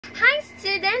Hi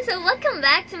students, so welcome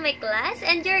back to my class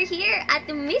and you're here at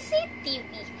MsC TV.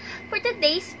 For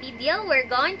today's video, we're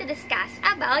going to discuss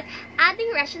about adding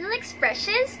rational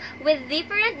expressions with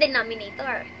different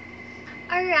denominator.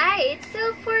 Alright,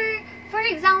 so for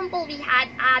example, we had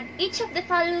add each of the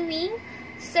following.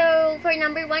 So for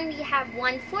number 1, we have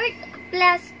 1/4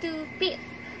 plus 2/5.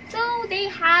 So they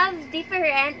have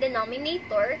different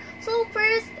denominator. So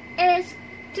first is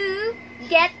to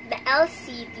get the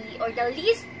LCD or the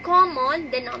least common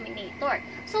denominator.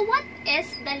 So what is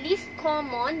the least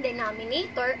common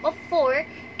denominator of 4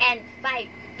 and 5?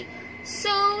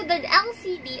 So the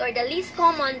LCD or the least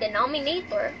common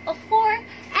denominator of 4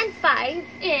 and 5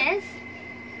 is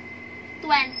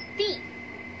 20.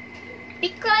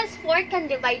 Because 4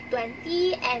 can divide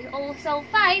 20 and also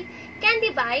 5 can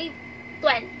divide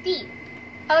 20.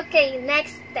 Okay,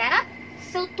 next step.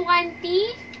 So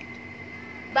 20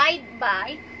 divided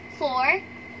by 4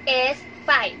 is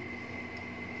 5.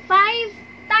 5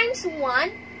 times 1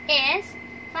 is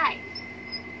 5.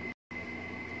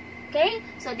 Okay,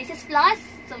 so this is plus,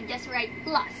 so just write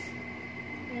plus.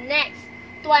 Next,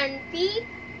 20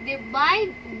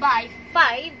 divided by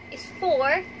 5 is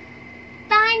 4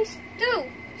 times 2.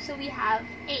 So we have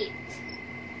 8.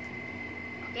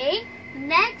 Okay,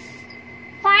 next,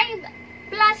 5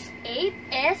 plus 8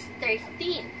 is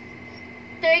 13.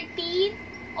 13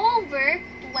 over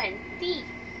 20.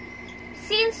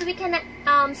 Since we cannot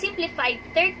simplify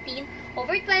 13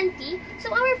 over 20,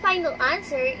 so our final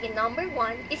answer in number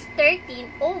 1 is 13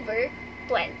 over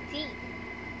 20.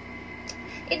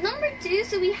 In number 2,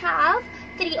 so we have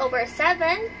 3 over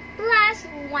 7 plus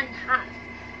 1/2.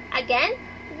 Again,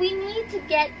 we need to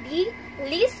get the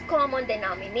least common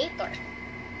denominator.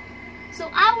 So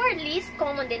our least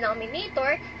common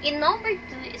denominator in number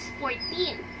 2 is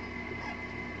 14.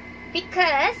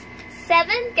 Because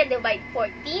 7 can divide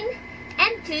 14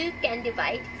 and 2 can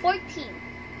divide 14.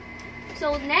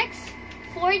 So next,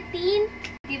 14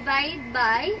 divided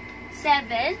by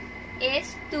 7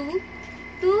 is 2.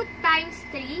 2 times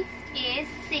 3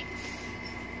 is 6.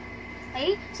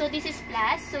 Okay, so this is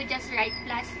plus, so just write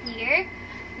plus here.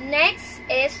 Next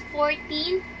is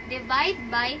 14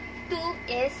 divided by 2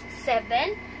 is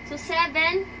 7. So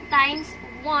 7 times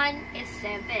 1 is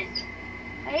 7.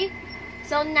 Okay,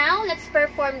 so now let's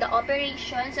perform the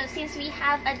operation. So since we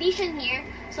have addition here,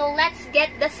 so let's get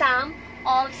the sum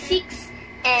of 6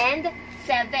 and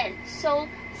 7. So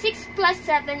 6 plus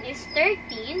 7 is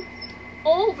 13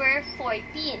 over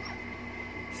 14.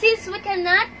 Since we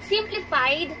cannot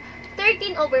simplify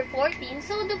 13 over 14,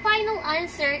 so the final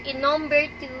answer in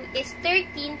number 2 is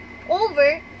 13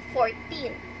 over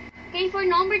 14. Okay, for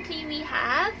number 3, we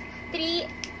have 3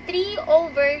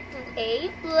 over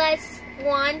 2a plus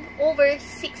 1 over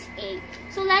 6a.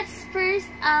 So let's first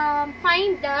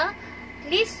find the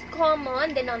least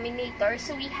common denominator.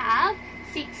 So we have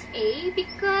 6a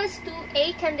because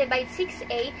 2a can divide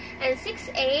 6a and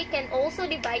 6a can also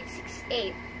divide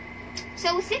 6a.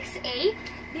 So 6a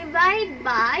divided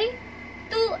by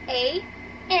 2a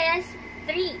is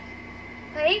 3.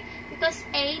 Okay? Because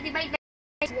a divided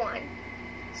by 1.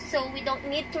 So we don't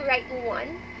need to write 1.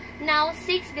 Now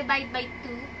 6 divided by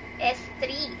 2 is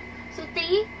 3. So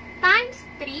 3 times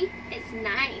 3 is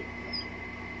 9.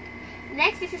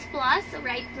 Next, this is plus, so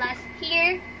write plus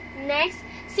here. Next,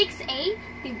 6a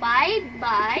divided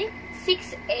by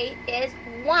 6a is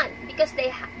 1 because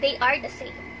they are the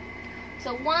same.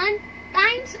 So 1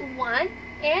 times 1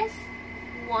 is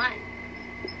 1.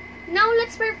 Now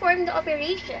let's perform the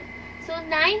operation. So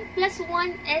 9 plus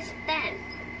 1 is 10.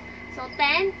 So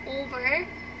 10 over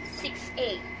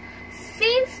 6a.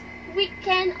 Since we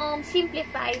can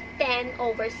simplify 10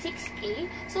 over 6a.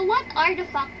 So what are the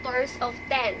factors of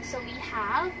 10? So we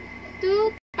have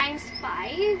 2 times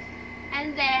 5.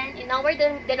 And then in our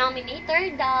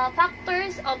denominator, the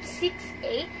factors of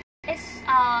 6a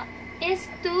is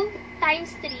 2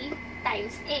 times 3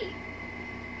 times a.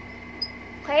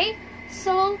 Okay?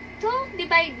 So 2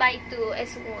 divided by 2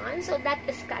 is 1. So that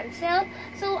is cancelled.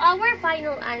 So our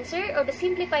final answer or the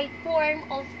simplified form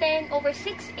of 10 over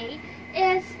 6a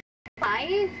is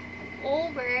 5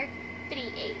 over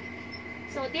 3a.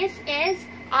 So this is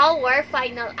our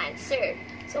final answer.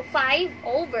 So 5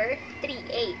 over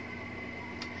 3a.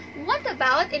 What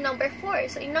about in number 4?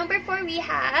 So in number 4 we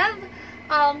have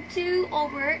 2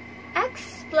 over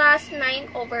x plus 9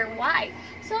 over y.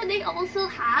 So they also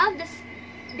have this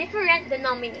different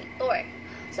denominator.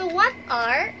 So what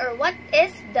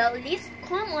is the least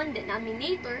common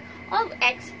denominator of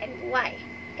x and y?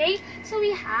 Okay, so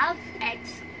we have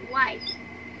x, y.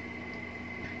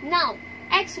 Now,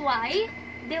 xy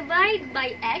divided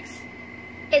by x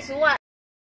is what?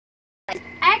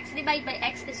 X divided by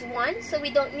x is 1, so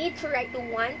we don't need to write the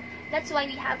 1. That's why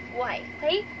we have y.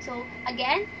 Okay? So,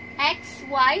 again,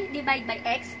 xy divided by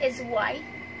x is y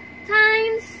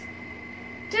times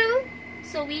 2.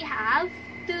 So, we have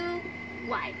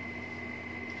 2y.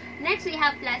 Next, we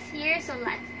have plus here. So,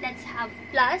 let's have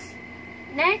plus.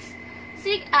 Next,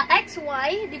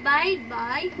 xy divided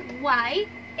by y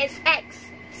is x.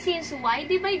 Since y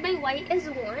divided by y is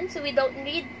 1, so we don't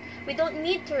need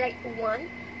to write 1.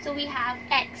 So we have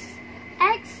x.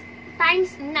 X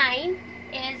times 9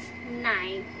 is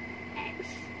 9x.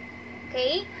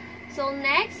 Okay? So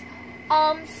next,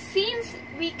 since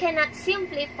we cannot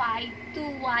simplify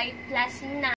 2y plus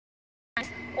 9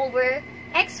 over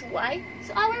xy,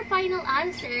 so our final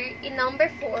answer in number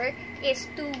 4 is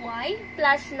 2y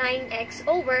plus 9x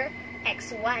over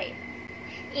xy.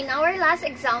 In our last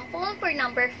example, for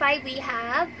number 5, we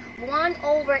have 1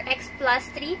 over x plus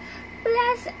 3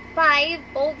 plus 5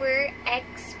 over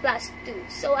x plus 2.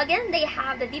 So again, they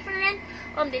have the different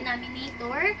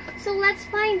denominator. So let's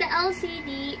find the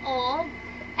LCD of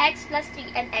x plus 3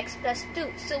 and x plus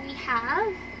 2. So we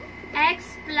have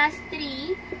x plus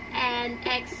 3 and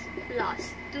x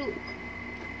plus 2.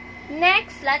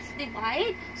 Next, let's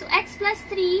divide. So x plus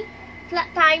 3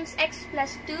 times x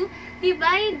plus 2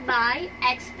 divided by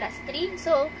x plus 3.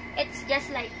 So it's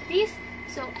just like this.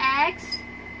 So x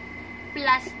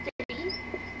plus 3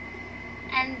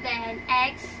 and then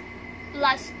x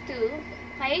plus 2,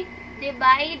 okay,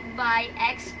 divide by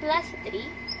x plus 3.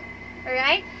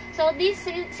 Alright, so this,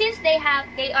 since they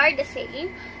are the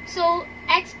same, so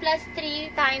x plus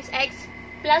 3 times x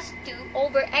plus 2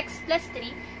 over x plus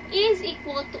 3 is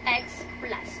equal to x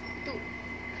plus 2.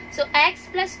 So x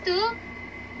plus 2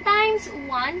 times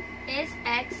 1 is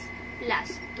x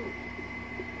plus 2.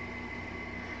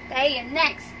 Okay, and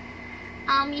next,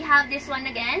 we have this one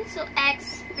again. So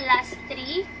x plus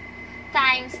 3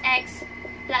 times x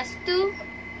plus 2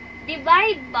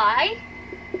 divide by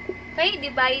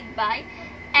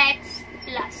x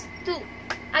plus 2.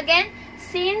 Again,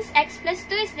 since x plus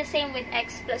 2 is the same with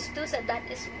x plus 2, so that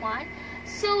is 1.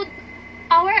 So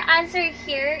our answer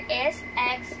here is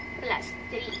x plus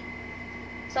 3.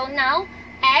 So now,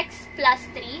 x plus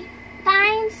 3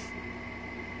 times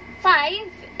 5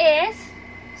 is,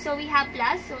 so we have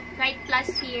plus, so write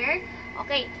plus here.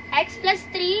 Okay, x plus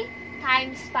 3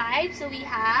 times 5, so we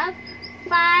have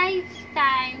 5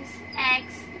 times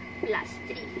x plus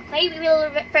 3. Okay, we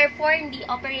will perform the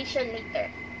operation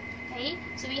later. Okay,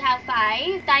 so we have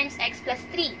 5 times x plus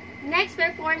 3. Next,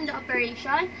 perform the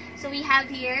operation. So we have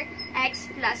here x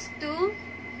plus 2,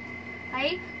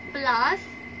 okay, plus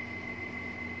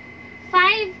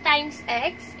 5 times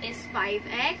x is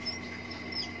 5x.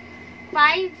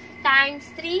 5 times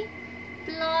 3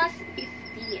 plus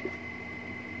 15.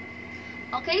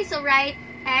 Okay, so write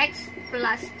x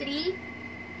plus 3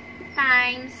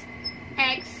 times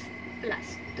x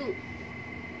plus 2.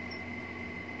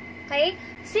 Okay,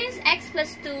 since x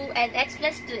plus 2 and x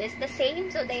plus 2 is the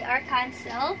same, so they are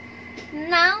cancelled.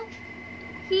 Now,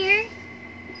 here,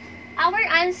 our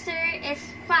answer is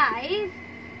 5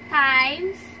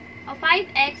 times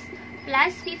 5x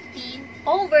plus 15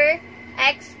 over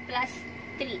x plus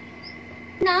 3.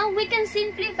 Now, we can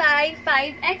simplify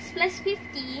 5x plus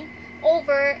 15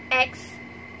 over x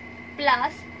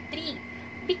plus 3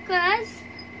 because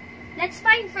let's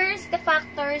find first the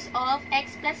factors of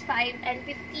x plus 5 and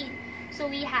 15. So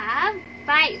we have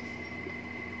 5,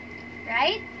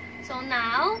 right? So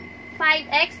now,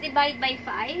 5x divided by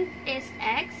 5 is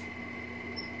x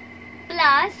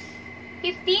plus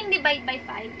 15 divided by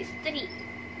 5 is 3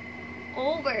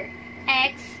 over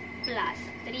x plus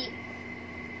 3.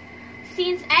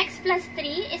 Since x plus 3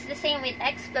 is the same with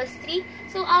x plus 3,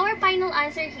 so our final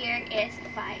answer here is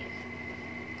 5.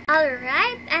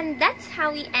 Alright, and that's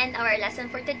how we end our lesson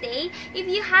for today. If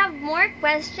you have more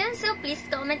questions, so please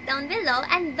comment down below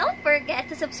and don't forget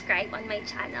to subscribe on my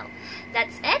channel.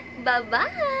 That's it.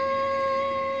 Bye-bye!